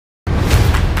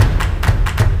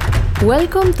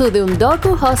Welcome to the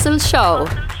Undoku Hustle Show,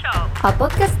 a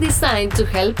podcast designed to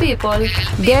help people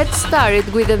get started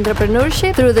with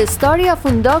entrepreneurship through the story of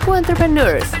Undoku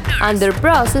entrepreneurs and their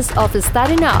process of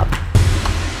starting up.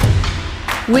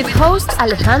 With hosts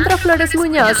Alejandro Flores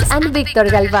Muñoz and Victor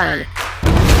Galvan.